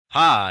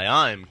Hi,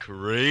 I'm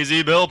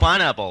Crazy Bill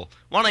Pineapple.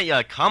 Why don't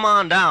you come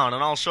on down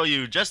and I'll show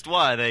you just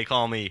why they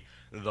call me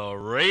the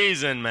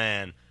Raisin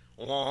Man.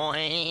 About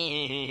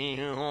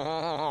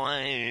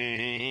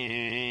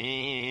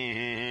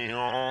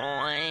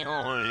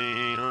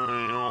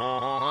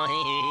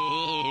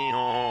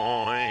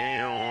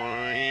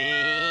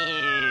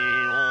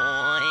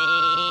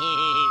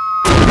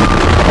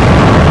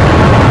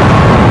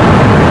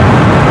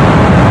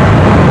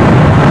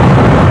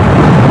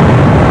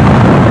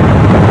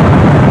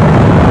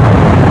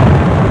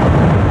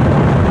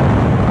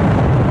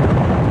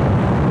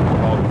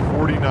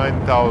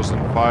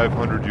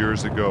 49,500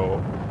 years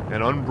ago,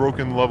 an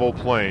unbroken level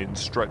plain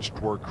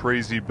stretched where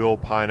Crazy Bill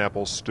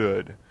Pineapple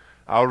stood.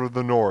 Out of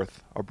the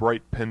north, a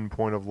bright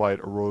pinpoint of light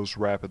arose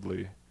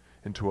rapidly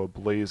into a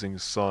blazing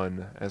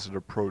sun as it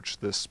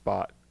approached this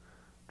spot,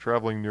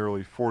 traveling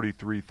nearly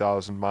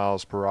 43,000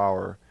 miles per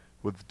hour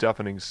with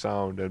deafening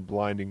sound and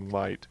blinding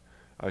light.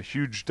 A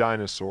huge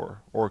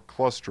dinosaur, or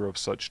cluster of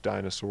such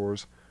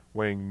dinosaurs,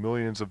 weighing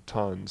millions of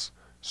tons,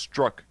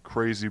 struck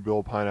Crazy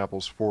Bill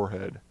Pineapple's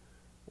forehead,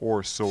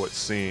 or so it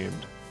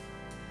seemed.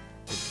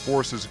 With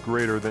forces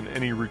greater than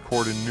any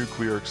recorded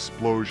nuclear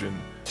explosion,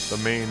 the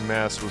main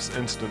mass was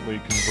instantly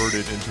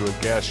converted into a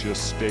gaseous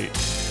state,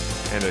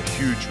 and a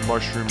huge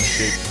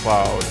mushroom-shaped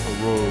cloud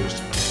arose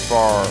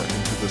far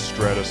into the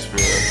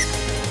stratosphere.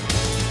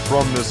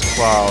 From this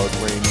cloud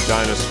rained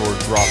dinosaur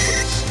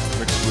droplets,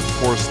 mixed with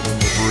porcelain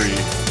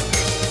debris.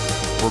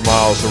 For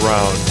miles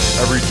around,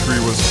 every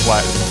tree was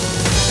flattened,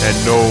 and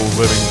no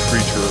living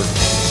creature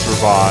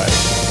survived.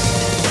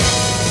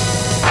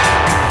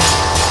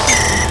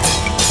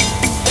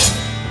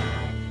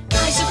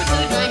 I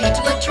superglued my head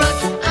to a truck.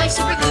 I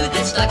superglued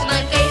that stuck to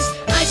my face.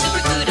 I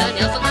superglued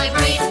enough of my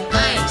brain.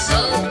 I'm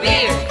so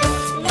weird.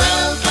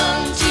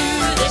 Welcome to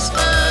this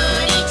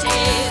funny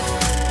tale.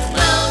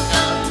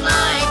 Welcome,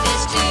 life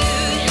is to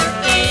your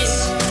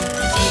face.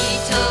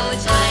 Tito,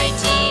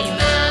 tighty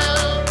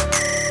mouth.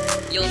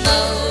 You'll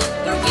know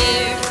we're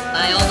weird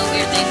by all the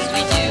weird things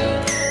we do.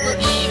 We'll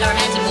eat our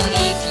hands and we'll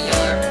eat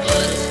your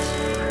foot.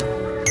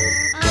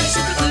 I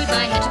superglued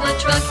my head to a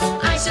truck.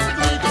 I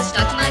superglued that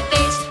stuck to my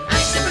face. I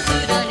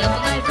superglued enough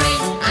of my brain.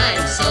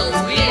 I'm so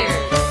weird.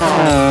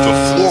 The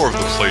floor of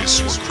the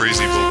place where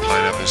Crazy Bill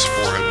Pineapple's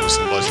forehead was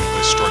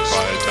allegedly struck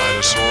by a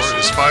dinosaur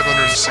is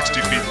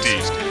 560 feet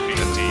deep,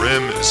 and the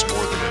rim is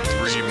more than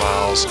 3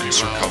 miles in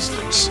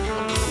circumference.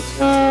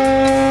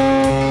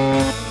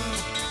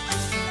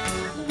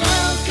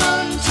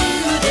 Welcome to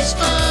this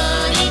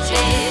funny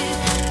tale.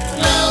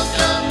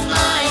 Welcome,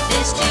 life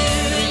is to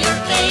your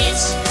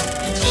face.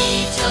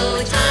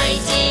 Tito,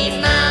 tighty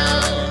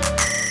mouth.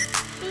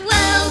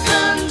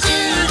 Welcome to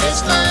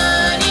this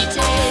funny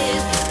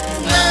tale.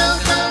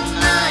 Welcome,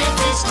 life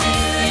is to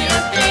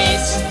your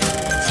face.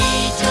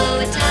 Tito,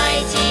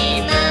 tighty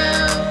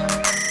mouth.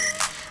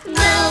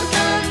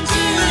 Welcome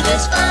to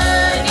this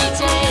funny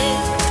tale.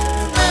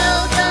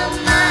 Welcome,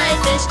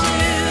 life is to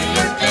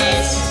your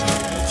face.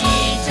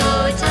 Tito,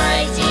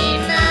 tighty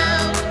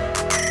mouth.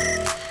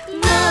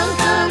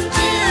 Welcome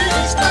to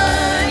this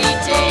funny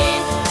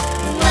tale.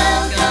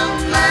 Welcome,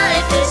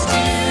 life is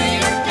to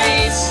your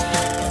face.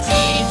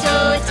 Tito,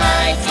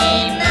 tighty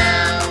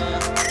mouth.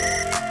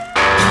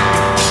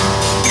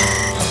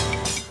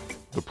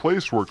 The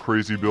place where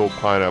Crazy Bill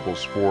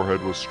Pineapple's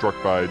forehead was struck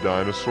by a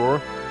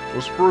dinosaur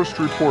was first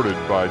reported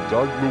by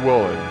Doug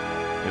Llewellyn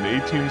in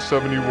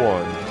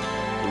 1871.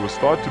 It was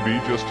thought to be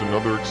just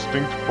another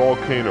extinct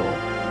volcano.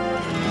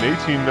 In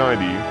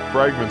 1890,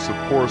 fragments of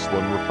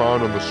porcelain were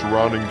found on the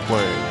surrounding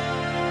plain.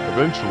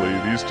 Eventually,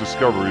 these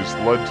discoveries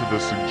led to the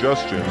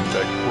suggestion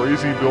that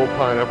Crazy Bill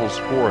Pineapple's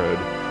forehead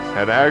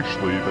had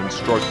actually been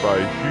struck by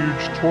a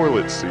huge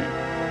toilet seat,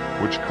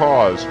 which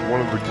caused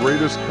one of the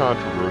greatest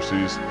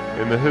controversies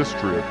in the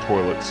history of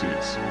toilet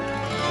seats.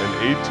 In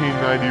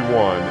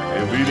 1891,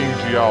 a leading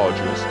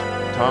geologist,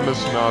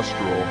 Thomas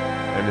Nostril,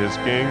 and his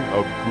gang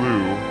of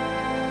glue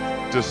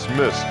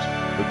dismissed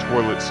the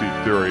toilet seat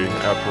theory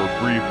after a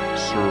brief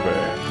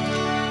survey.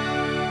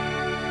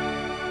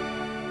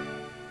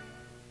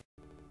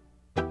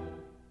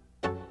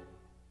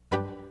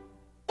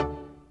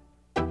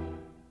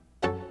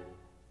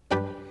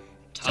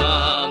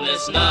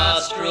 Thomas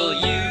Nostril,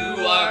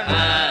 you are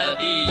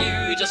happy.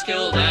 You just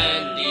killed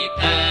Andy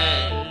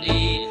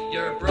Pandy.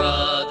 Your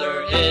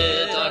brother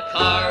hit a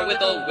car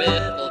with a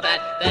wiffle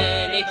bat,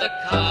 then ate the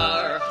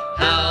car.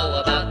 How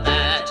about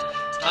that?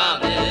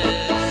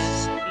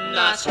 Thomas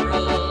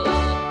Nostril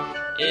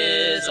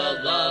is a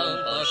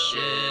lump of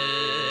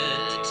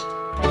shit.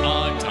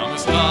 I'm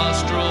Thomas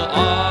Nostril,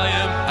 I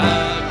am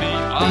happy,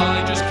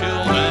 I just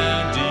killed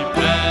Andy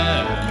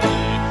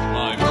Pandy.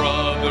 My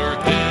brother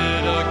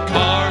hit a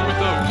car with a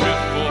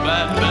wiffle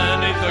bat,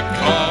 then ate the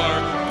car.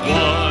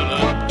 What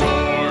a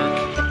dork.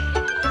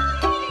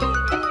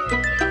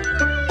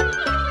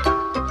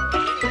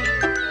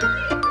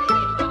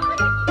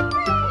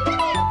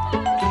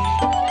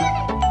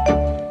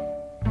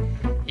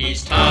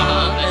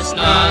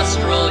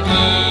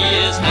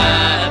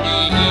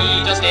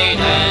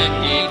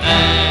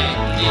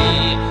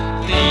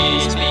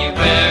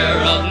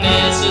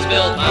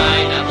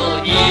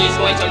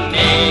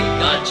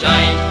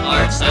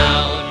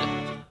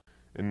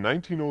 In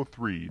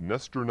 1903,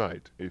 Nestor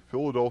Knight, a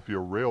Philadelphia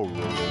railroad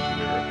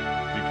engineer,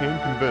 became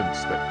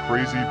convinced that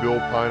Crazy Bill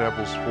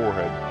Pineapple's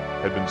forehead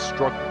had been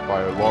struck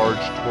by a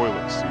large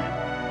toilet seat,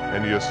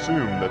 and he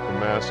assumed that the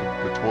mass of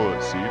the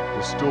toilet seat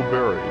was still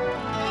buried.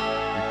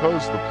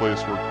 Because the place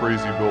where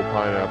Crazy Bill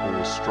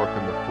Pineapple was struck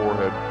in the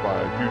forehead by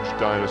a huge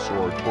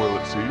dinosaur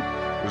toilet seat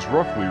is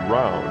roughly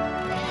round,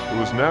 it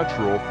was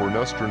natural for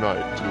Nestor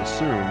Knight to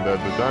assume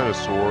that the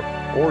dinosaur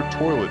or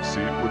toilet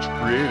seat which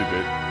created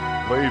it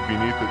lay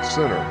beneath its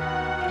center.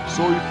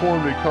 So he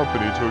formed a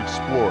company to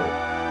explore it,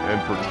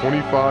 and for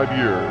 25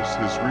 years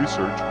his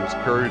research was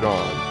carried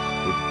on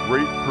with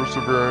great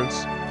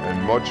perseverance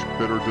and much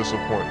bitter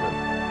disappointment.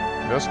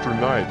 Nestor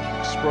Knight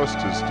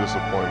expressed his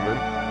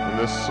disappointment in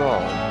this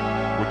song,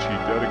 which he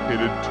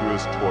dedicated to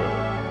his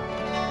toilet.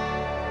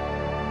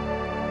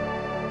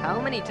 How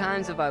many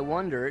times have I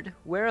wondered,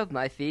 where have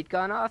my feet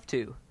gone off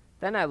to?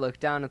 Then I look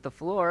down at the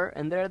floor,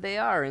 and there they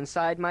are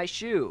inside my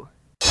shoe.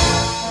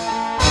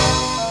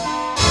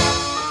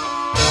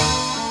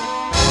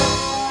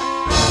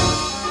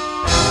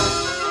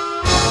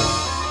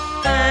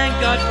 Thank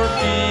God for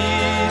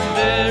feet,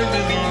 they're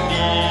really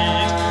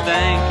neat.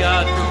 Thank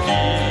God for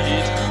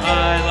feet,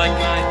 I like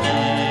my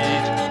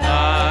feet.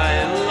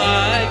 I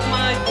like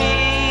my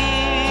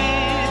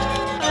feet.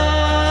 I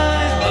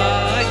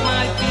like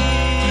my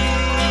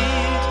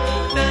feet.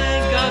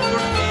 Thank God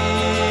for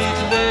feet,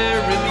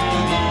 they're really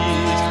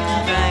neat.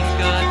 Thank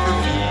God for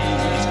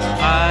feet,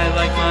 I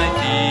like my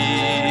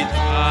feet.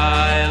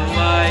 I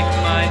like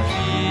my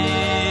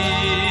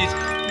feet.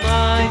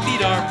 My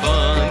feet are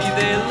funny,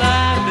 they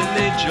laugh and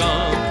they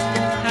jump,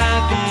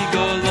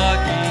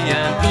 happy-go-lucky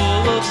and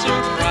full of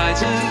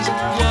surprises.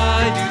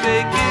 Why do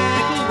they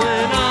giggle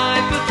when I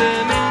put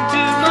them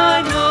into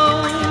my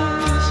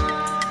nose?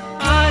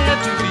 I have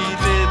 2 feet,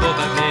 they both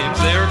have names,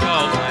 they're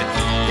called my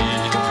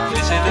feet.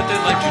 They say that they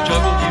like to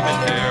juggle human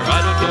hair, I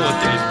don't know what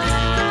they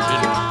mean.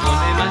 One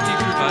day my feet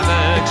grew 5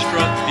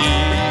 extra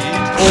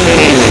feet.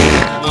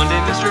 One day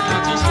Mr.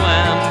 Tonsil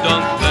slam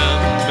dunked them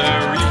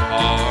very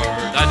hard.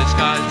 I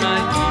disguised my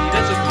feet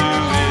as a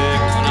blue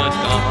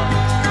iguanodon.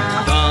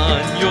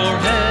 On your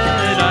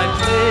head I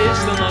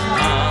place them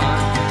upon.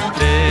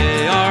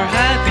 They are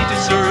happy to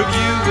serve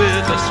you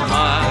with a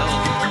smile.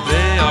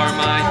 They are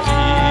my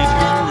feet,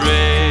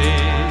 hooray.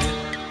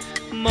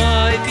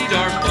 My feet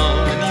are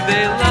funny,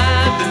 they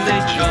laugh and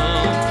they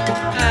jump,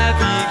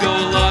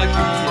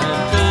 happy-go-lucky and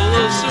full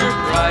of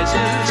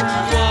surprises.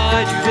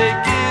 Why do they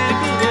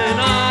giggle when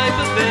I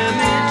put them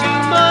into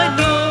my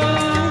nose?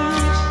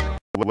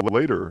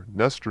 Later,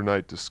 Nestor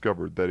Knight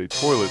discovered that a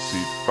toilet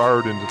seat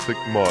fired into thick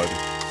mud,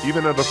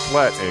 even at a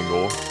flat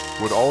angle,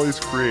 would always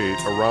create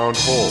a round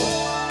hole.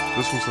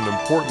 This was an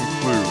important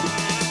clue.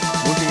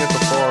 Looking at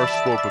the far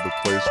slope of the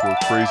place where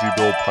Crazy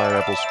Bill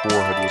Pineapple's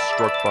forehead was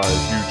struck by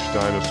a huge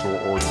dinosaur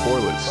or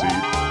toilet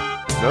seat,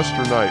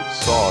 Nestor Knight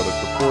saw that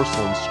the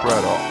porcelain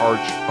strata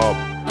arched up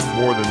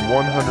more than 100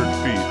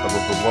 feet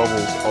above the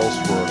levels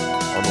elsewhere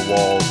on the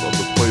walls of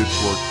the place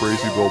where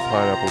Crazy Bill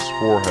Pineapple's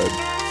forehead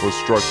was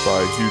struck by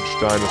a huge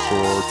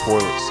dinosaur or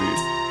toilet seat.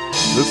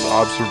 This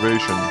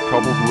observation,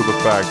 coupled with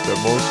the fact that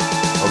most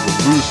of the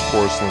loose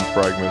porcelain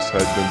fragments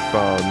had been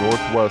found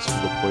northwest of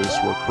the place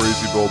where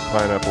Crazy Bill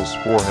Pineapple's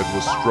forehead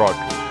was struck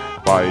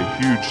by a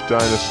huge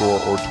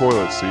dinosaur or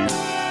toilet seat,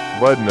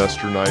 led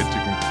Nestor Knight to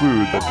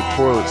conclude that the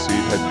toilet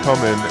seat had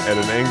come in at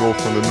an angle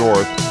from the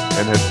north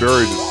and had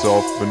buried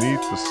itself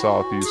beneath the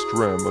southeast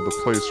rim of the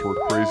place where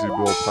Crazy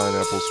Bill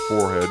Pineapple's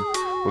forehead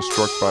was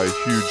struck by a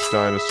huge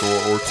dinosaur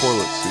or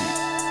toilet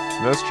seat.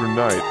 Nestor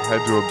Knight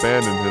had to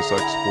abandon his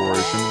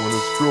exploration when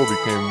his drill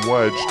became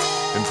wedged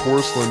in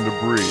porcelain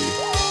debris.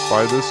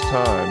 By this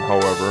time,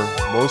 however,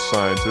 most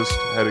scientists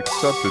had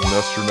accepted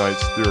Nestor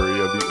Knight's theory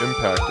of the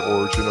impact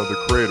origin of the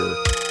crater.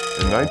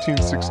 In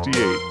 1968,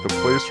 the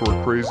place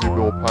where Crazy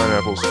Bill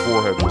Pineapple's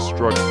forehead was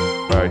struck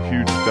by a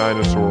huge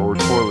dinosaur or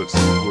toilet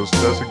seat was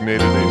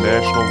designated a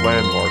national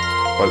landmark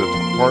by the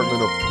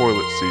Department of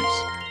Toilet Seats.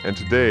 And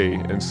today,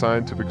 in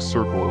scientific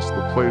circles,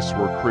 the place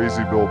where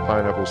Crazy Bill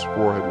Pineapple's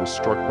forehead was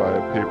struck by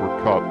a paper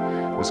cup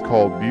is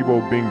called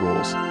Beebo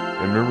Bingles,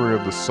 in memory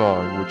of the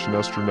song which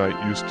Nestor Knight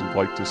used to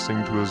like to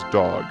sing to his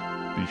dog,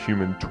 the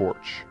Human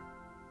Torch.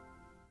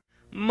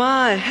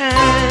 My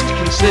hand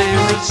can say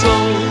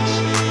results.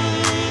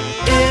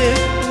 It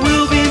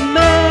will be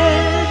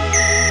mad.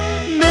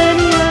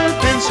 Many have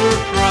been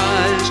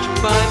surprised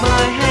by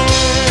my hand.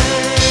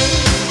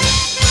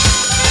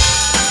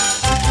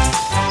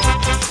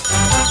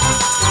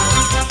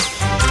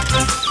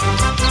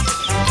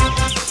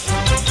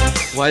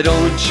 Why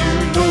don't you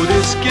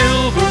notice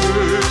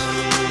Gilbert?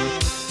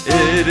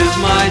 It is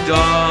my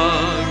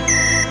dog.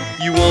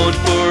 You won't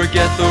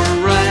forget the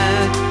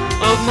rat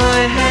of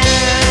my hand.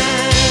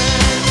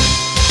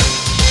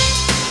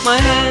 My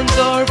hands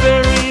are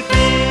very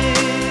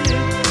big.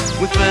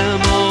 With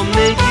them I'll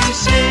make you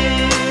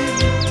sing.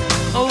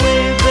 I'll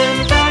wave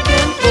them back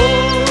and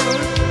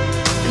forth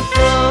in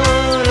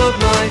front of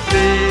my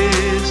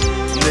face.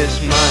 This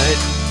might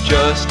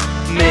just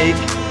make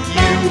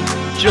you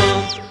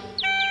jump.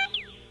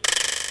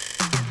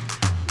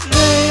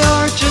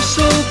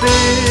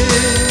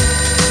 big.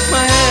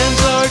 My hands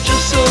are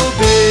just so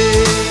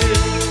big.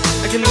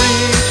 I can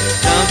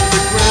reach down to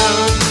the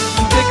ground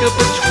and pick up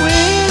a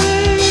twig.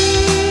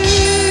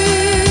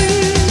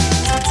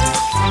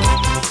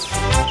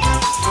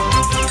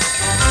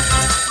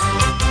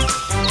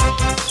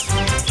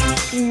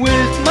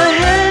 With my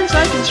hands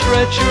I can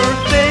stretch your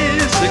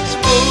face,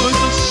 expose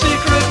a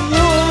secret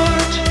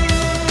wart.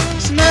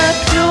 Snap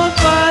to a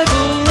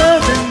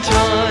 5'11"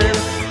 time,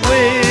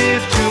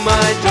 wave to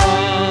my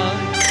dog.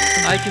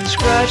 I can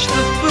scratch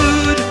the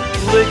food,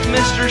 lick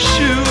Mr.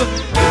 Shoe,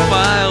 and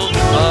file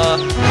a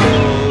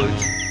code.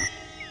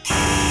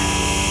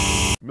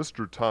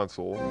 Mr.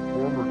 Tonsil,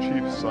 former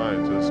chief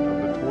scientist of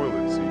the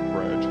toilet seat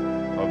branch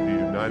of the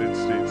United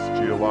States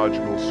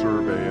Geological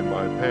Survey in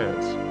my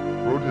pants,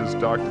 wrote his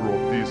doctoral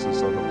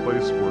thesis on the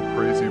place where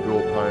Crazy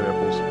Bill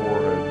Pineapple's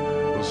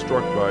forehead was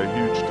struck by a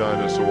huge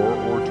dinosaur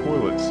or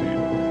toilet seat,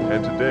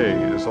 and today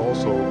is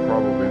also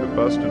probably the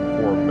best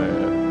informed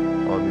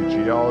man on the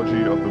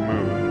geology of the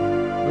moon.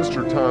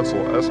 Mr.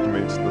 Tonsil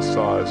estimates the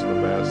size of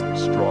the mass that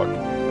struck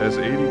as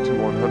 80 to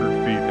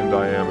 100 feet in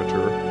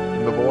diameter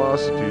and the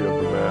velocity of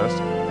the mass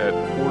at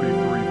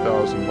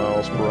 43,000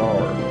 miles per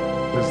hour.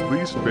 His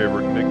least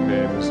favorite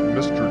nickname is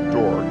Mr.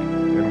 Dork,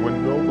 and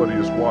when nobody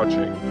is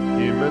watching,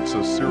 he emits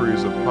a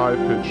series of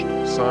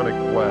high-pitched sonic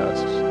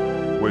blasts,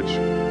 which,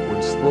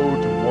 when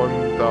slowed to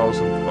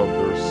 1,000th of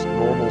their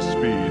normal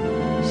speed,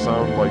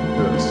 sound like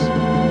this.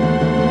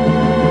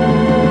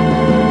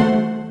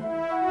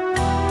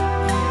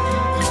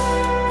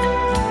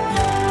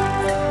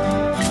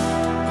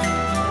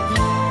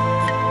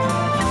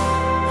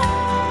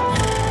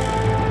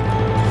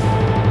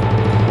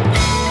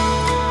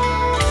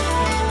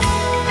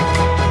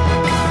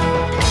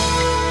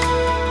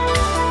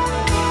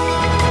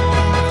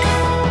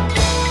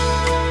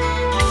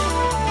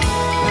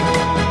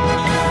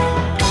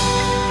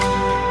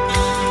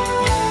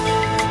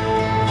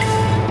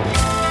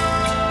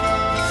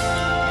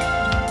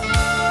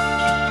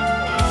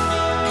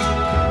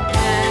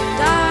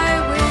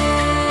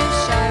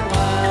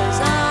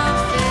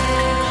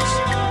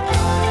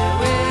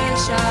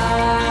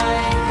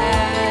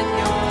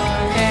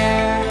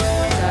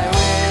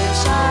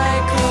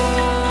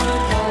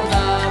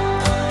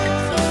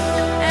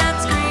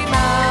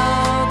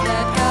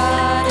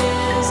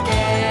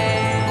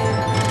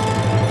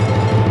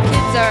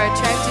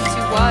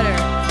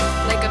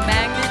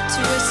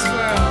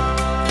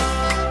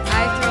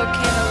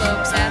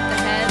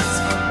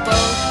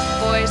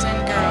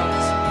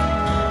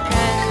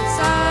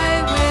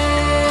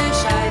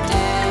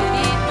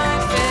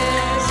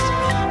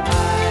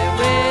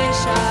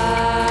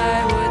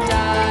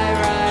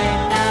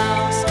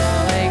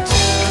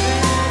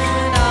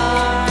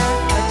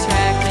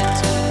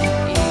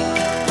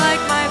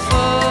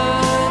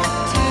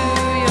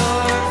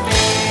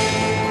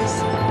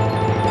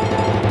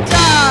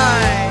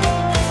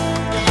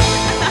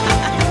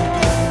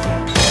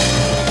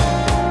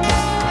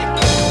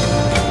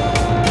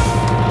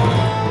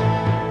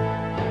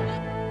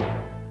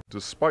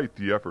 Despite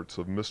the efforts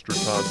of Mr.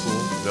 Tonsil,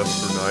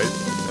 Nestor Knight,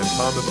 and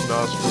Thomas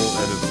Nostril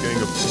and his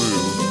gang of flu,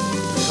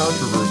 the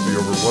controversy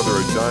over whether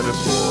a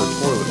dinosaur or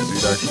toilet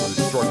seat actually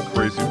struck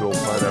Crazy Bill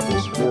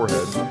Pineapple's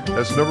forehead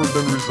has never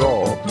been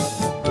resolved.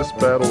 This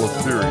battle of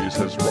theories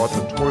has brought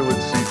the toilet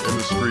seat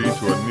industry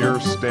to a near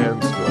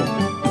standstill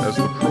as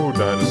the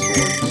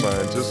pro-dinosaur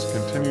scientists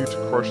continue to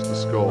crush the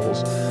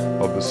skulls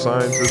of the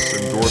scientists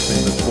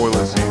endorsing the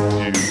toilet seat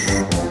view.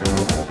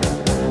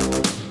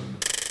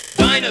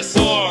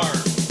 Dinosaur!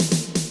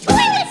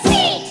 Toilet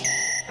seat!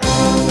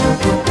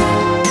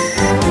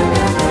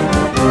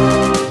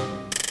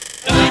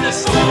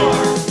 Dinosaur!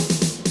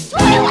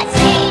 Toilet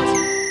seat!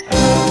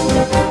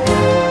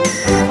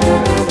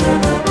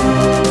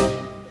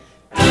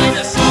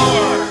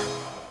 Dinosaur!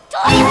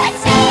 Toilet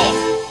seat!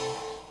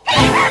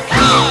 Here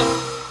come!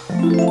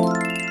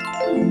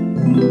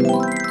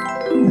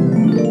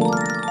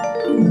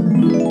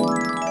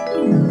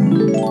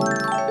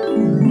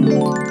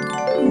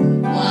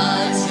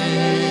 Was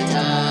it a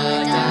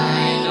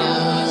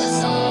dinosaur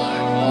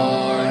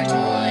or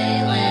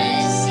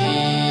toilet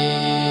seat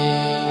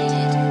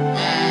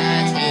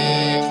that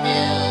hit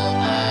Bill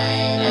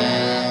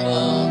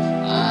Pineapple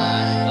on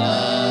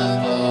the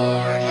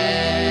forehead?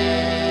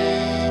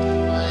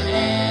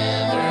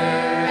 Whatever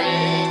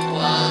it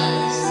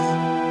was,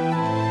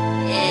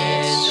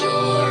 it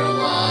sure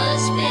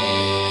was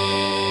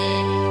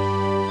big.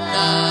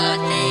 The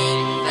thing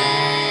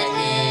that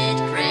hit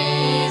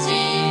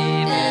Crazy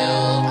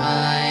Bill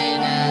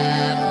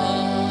Pineapple.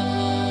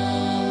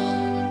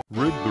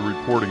 Rig the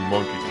reporting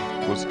monkey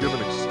was given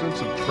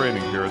extensive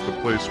training here at the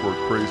place where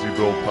Crazy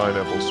Bill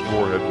Pineapple's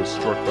forehead was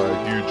struck by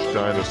a huge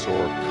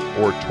dinosaur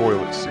or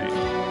toilet seat.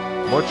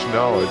 Much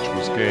knowledge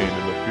was gained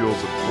in the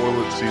fields of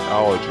toilet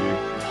seatology,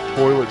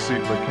 toilet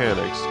seat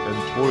mechanics, and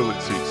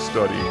toilet seat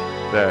study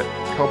that,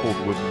 coupled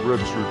with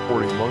Rib's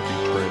reporting monkey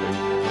training,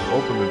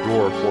 opened the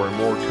door for a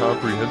more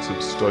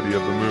comprehensive study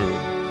of the moon.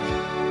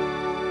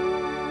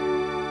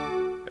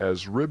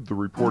 as Rib the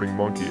reporting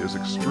monkey is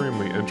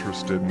extremely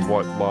interested in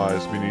what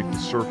lies beneath the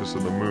surface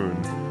of the moon,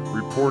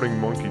 reporting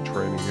monkey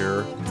training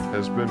here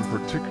has been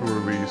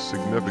particularly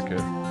significant.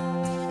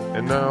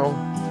 And now,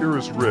 here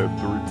is Rib,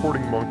 the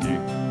reporting monkey,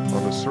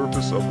 on the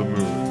surface of the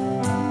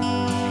moon.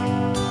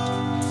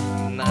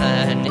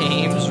 My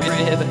name's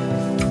Rib,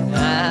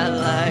 I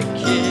like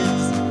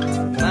kids,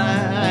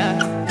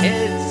 my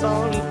head's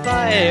on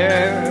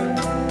fire.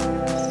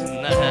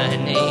 My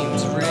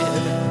name's Rib,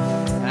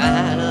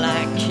 I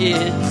like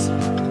kids,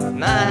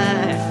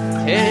 my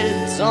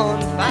head's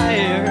on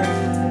fire.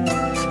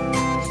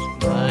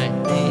 My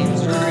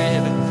name's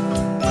Rib,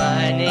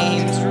 my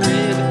name's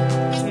Rib,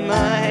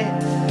 my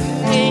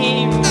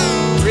name's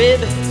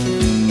Rib.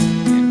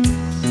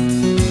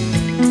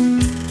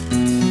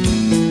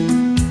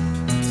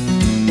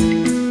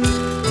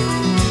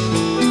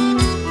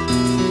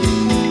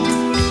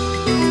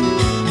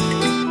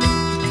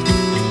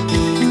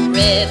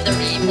 Rib the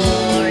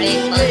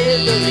reporting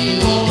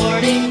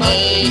monkey,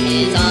 ate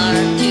his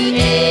arm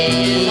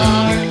today.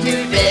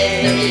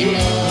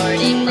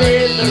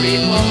 Rib the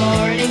reporting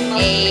monkey,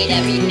 ate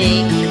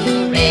everything.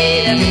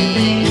 Hooray,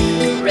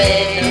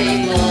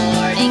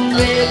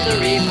 Rib the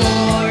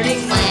reporting monkey,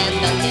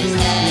 slammed on his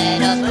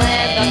head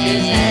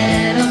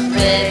up.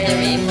 Rib the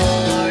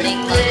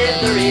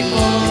reporting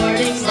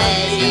monkey,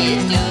 says he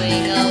is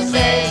doing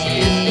okay.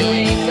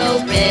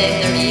 Rib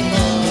the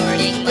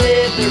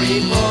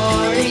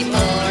reporting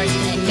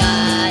monkey,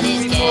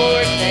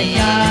 reports that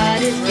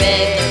God is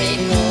gay.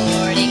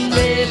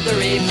 Rib the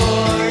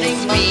reporting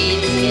monkey,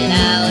 get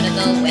out of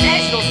the way.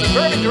 National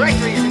Suburban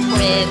Directory is in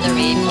Rib the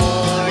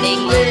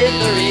reporting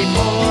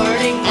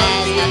monkey,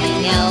 has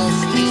nothing else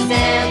to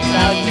stands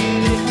out to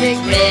take.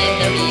 Rib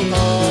the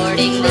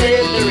reporting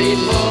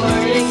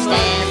monkey,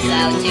 stands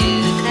out to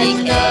take.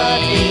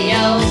 Nothing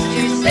else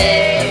to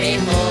say.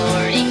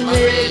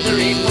 Rib the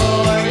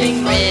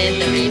reporting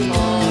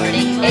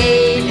monkey,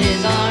 ate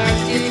his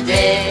arms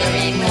today.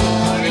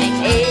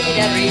 Ate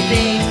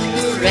everything.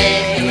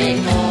 Rib the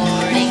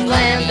reporting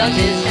slammed on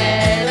his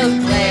head of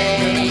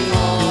clay.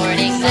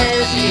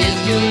 Says he is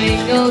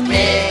doing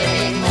okay.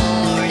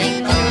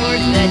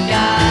 Reports that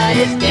God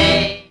is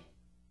gay.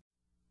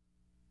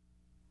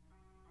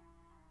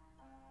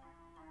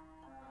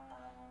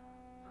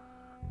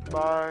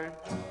 My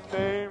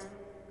name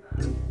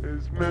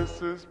is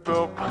Mrs.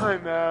 Bill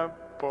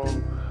Pineapple.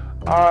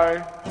 I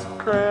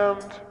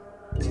crammed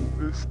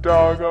this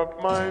dog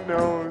up my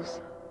nose.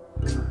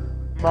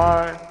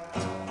 My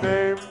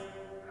name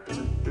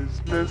is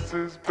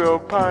Mrs. Bill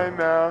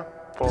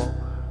Pineapple.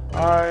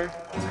 I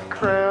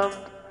crammed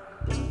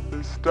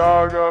this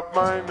dog up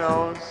my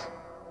nose.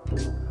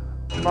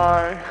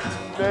 My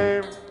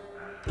name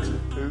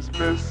is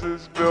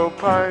Mrs. Bill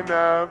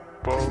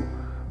Pineapple.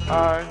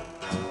 I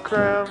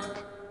crammed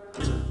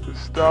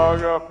this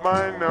dog up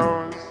my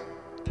nose.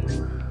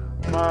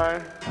 My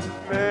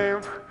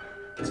name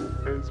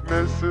is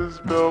Mrs.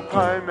 Bill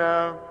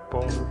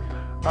Pineapple.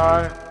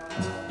 I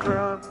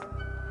crammed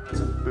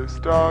this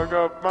dog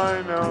up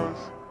my nose.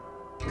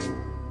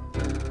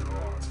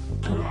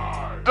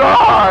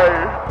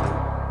 Die!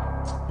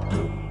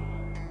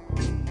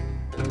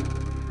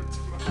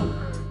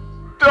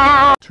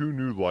 Die! Two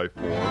new life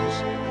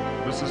forms,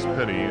 Mrs.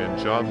 Penny and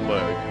John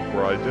Legg,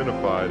 were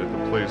identified at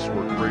the place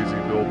where Crazy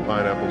Bill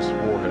Pineapple's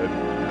forehead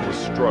was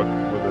struck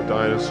with a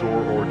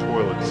dinosaur or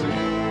toilet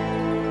seat.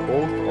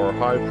 Both are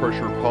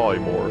high-pressure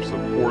polymorphs of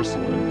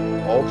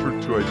porcelain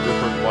altered to a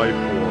different life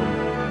form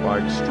by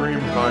extreme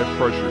high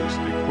pressures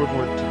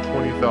equivalent to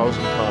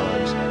 20,000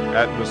 times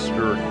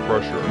atmospheric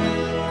pressure.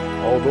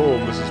 Although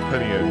Mrs.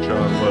 Penny and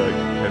John Legg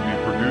can be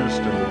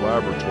produced in the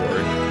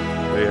laboratory,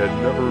 they had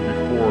never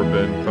before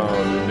been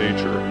found in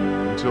nature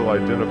until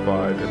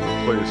identified at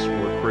the place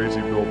where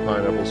Crazy Bill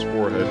Pineapple's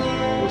forehead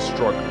was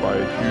struck by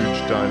a huge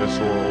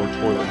dinosaur or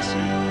toilet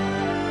seat.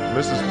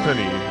 Mrs.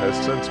 Penny has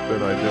since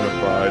been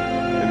identified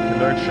in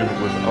connection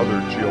with other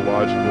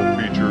geological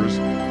features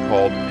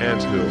called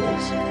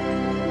anthills.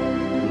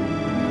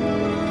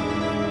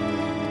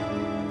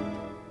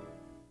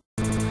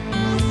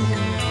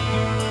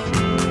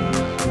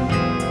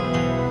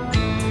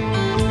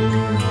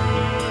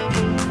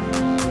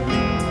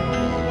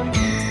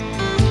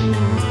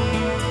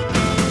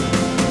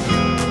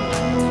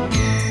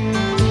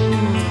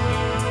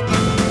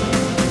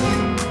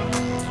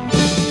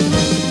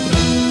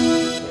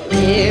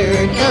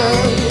 Here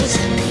comes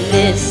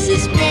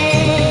Mrs.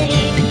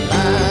 Penny,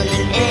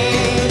 bombing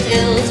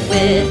anthills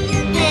with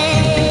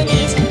hay.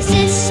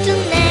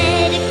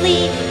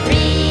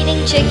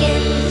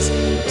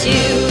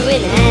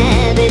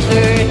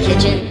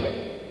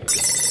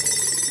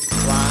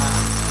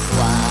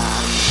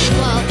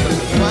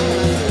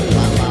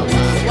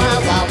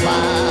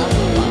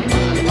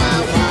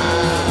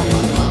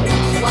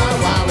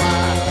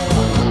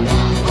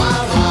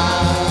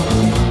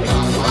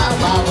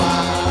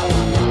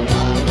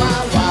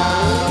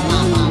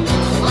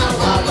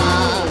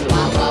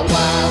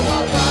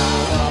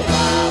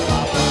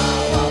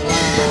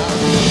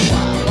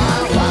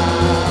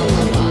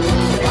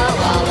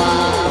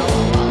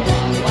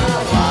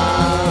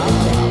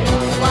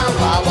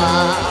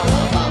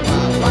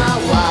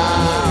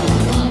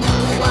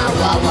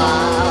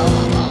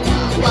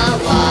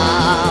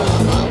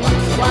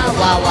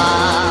 wah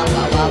wah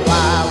wah wah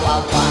wah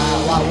wah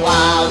wah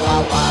wah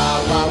wah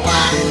wah wah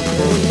wah.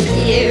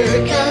 Here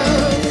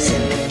comes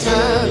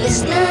Thomas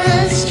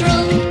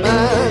Nostril,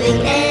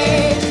 bombing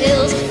ant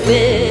hills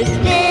with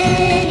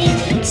pennies,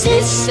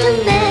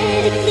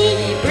 systematically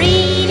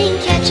breeding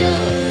ketchup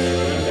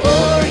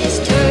for his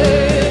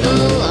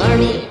turtle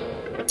army.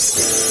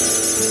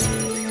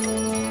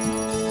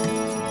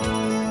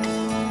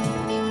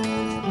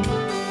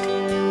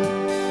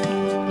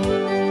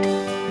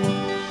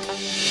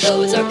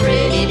 Those are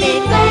pretty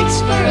big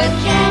legs for a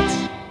cat.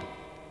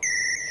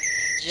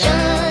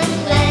 John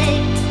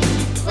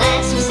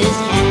clasps his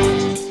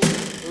hat.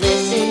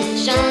 Listen,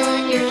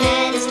 John, your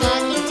cat is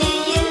talking to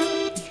you.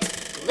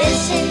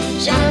 Listen,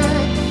 John,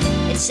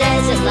 it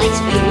says it likes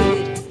food.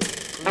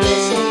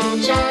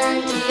 Listen,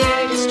 John, to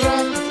your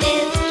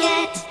destructive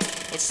cat.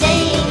 It's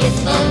saying it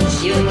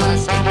loves you,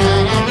 wants to cut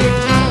out your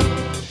tongue.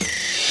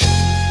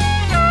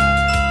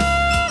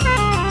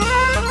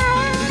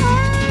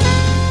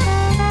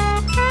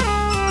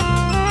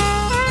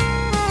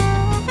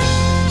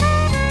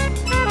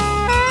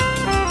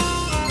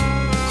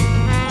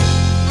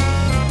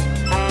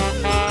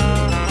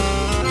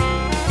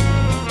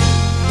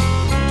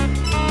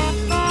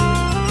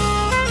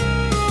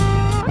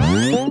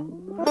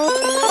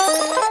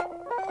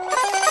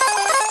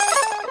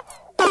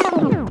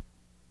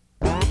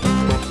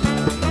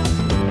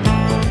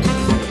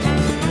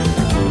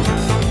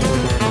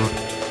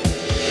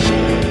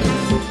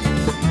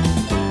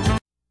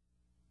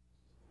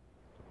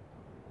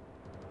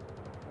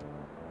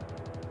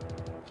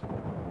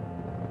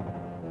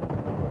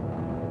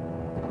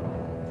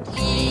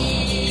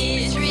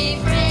 Please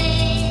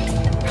refrain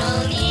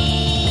from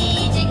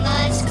eating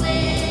live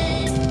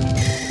squid.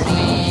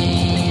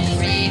 Please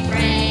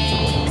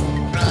refrain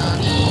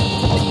from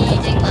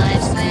eating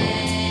live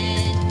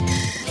squid.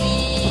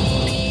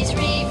 Please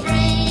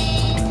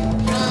refrain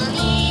from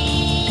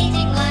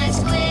eating live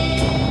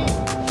squid.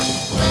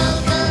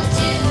 Welcome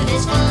to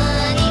this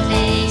funny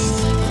face.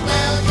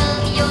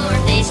 Welcome your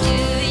face to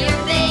your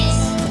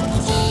face.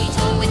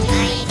 Tito with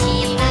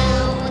tiny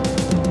mouth.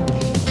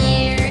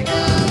 Here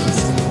comes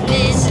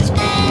Mrs.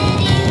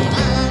 Penny,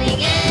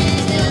 bombing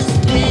angels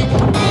with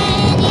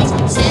pennies,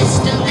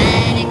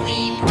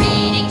 systematically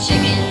breeding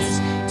chickens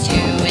to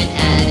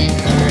inhabit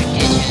her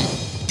kitchen.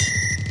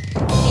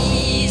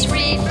 Please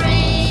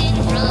refrain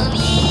from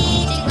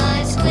eating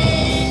live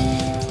squid.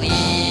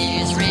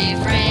 Please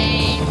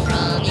refrain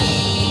from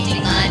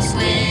eating live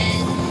squid.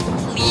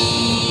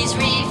 Please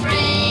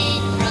refrain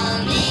from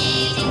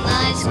eating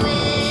live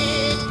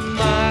squid.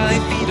 My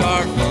feet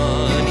are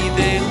funny,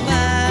 they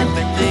laugh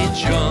and they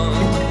jump.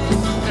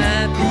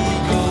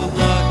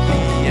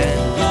 Happy-go-lucky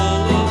and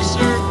full of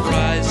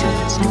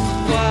surprises.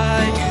 Why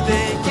do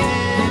they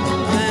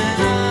giggle when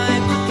I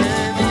put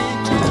them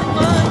into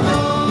my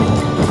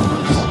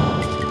nose?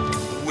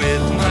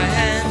 With my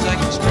hands I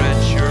can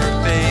stretch your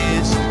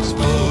face,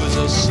 expose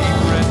a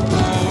secret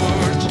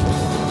port.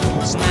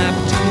 Snap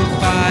to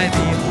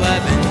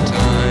 5-11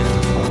 time,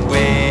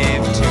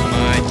 wave to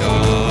my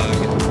dog.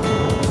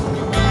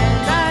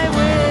 And I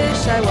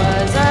wish I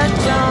was a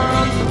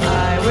jump.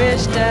 I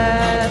wish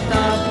death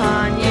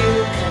upon you.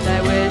 And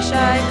I wish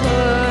I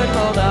could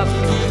hold up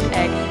the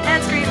egg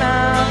and scream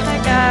out, my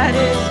God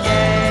is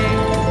gay.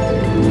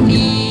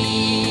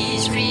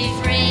 Please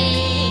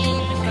refrain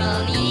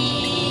from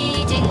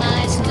eating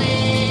live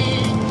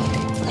squid.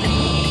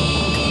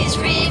 Please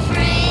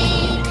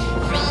refrain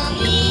from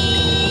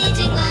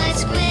eating live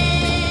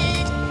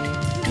squid.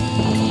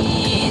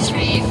 Please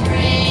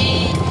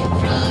refrain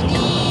from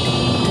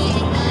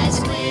eating live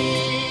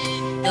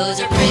squid. Those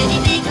are pretty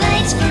big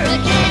legs for a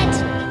cat.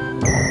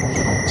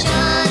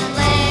 John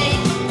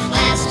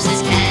clasps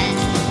his cat.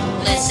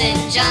 Listen,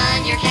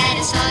 John, your cat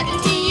is talking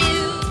to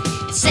you.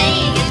 It's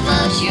saying it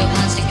loves you,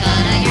 wants to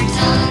cut out your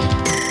tongue.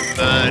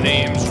 My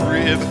name's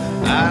Rib.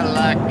 I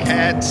like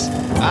cats.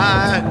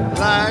 I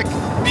like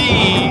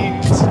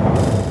beans.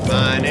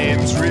 My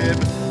name's Rib.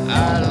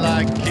 I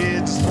like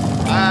kids.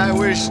 I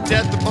wish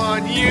death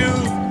upon you.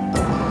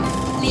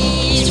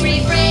 Please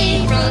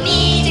refrain from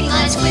eating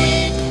live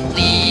squid.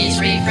 Please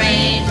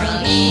refrain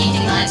from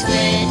eating live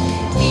squid.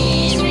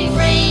 Please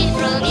refrain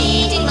from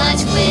eating live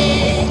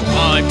squid.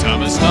 I'm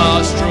Thomas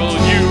Nostril,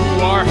 you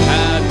are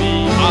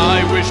happy.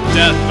 I wish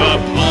death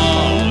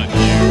upon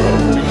you.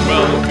 To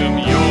welcome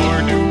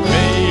your new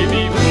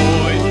baby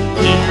boy,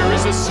 here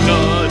is a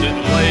studded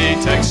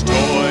latex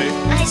toy.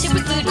 I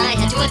superglued my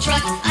head to a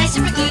truck. I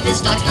superglued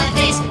this dog to my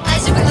face. I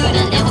superglued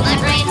a nail to my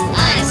brain.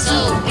 I'm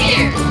so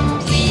weird.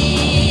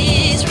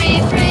 Please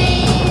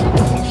refrain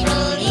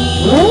from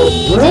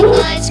eating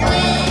live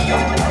squid.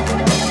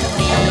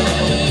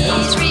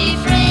 Please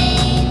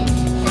refrain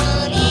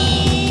from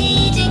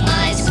eating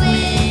live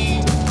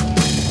squid.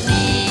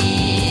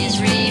 Please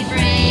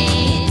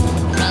refrain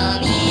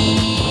from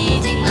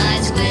eating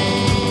live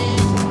squid.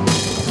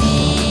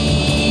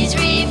 Please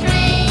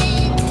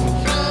refrain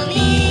from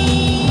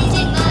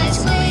eating live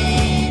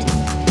squid.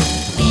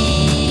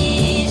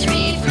 Please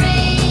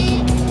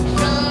refrain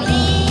from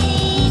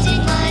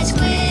eating live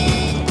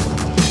squid.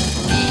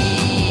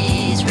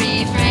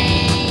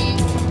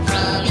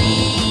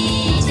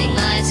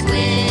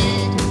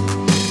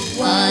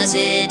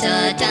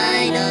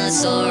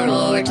 dinosaur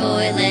or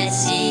toilet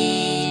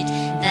seat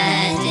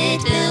that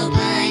did Bill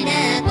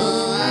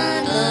Pineapple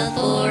on the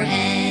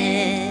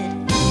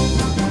forehead.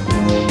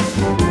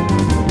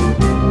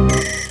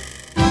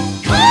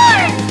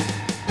 Corn!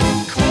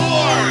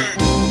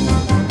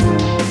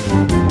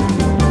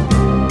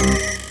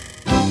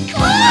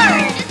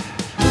 Corn!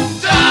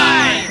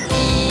 Die!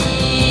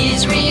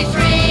 Please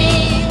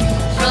refrain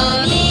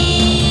from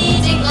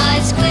eating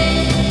live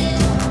squid.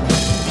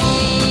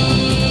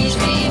 Please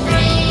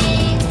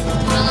refrain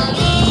from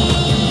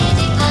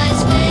eating live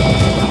squid.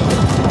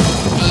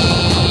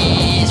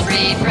 Please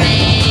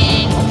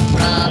refrain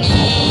from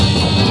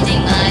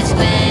eating live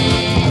squid.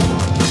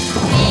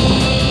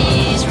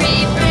 Please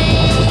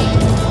refrain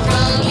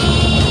from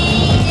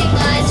eating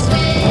live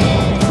squid.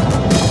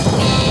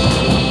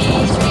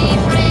 Please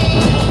refrain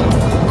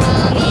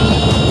from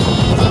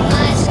eating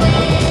live squid.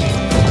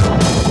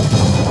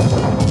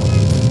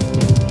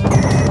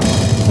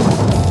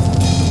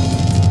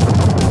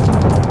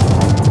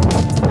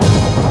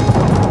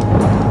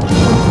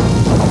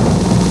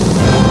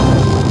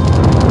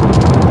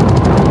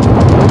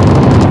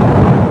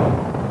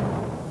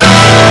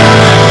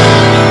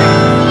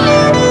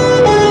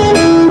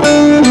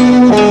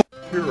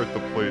 Here at the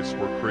place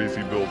where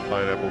Crazy Bill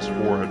Pineapple's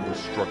forehead was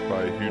struck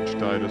by a huge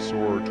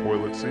dinosaur or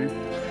toilet seat,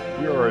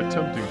 we are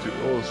attempting to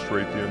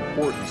illustrate the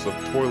importance of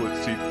toilet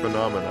seat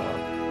phenomena.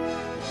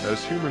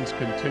 As humans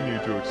continue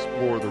to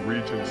explore the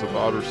regions of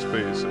outer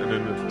space in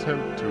an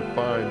attempt to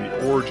find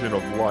the origin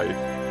of life,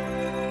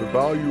 the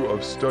value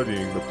of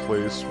studying the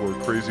place where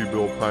Crazy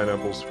Bill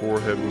Pineapple's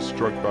forehead was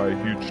struck by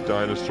a huge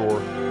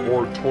dinosaur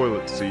or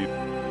toilet seat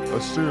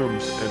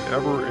assumes an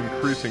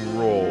ever-increasing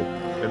role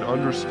in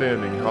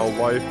understanding how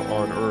life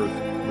on Earth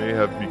may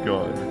have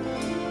begun.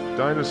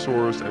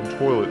 Dinosaurs and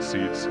toilet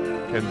seats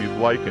can be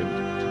likened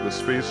to the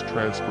space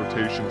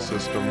transportation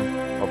system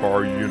of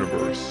our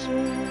universe.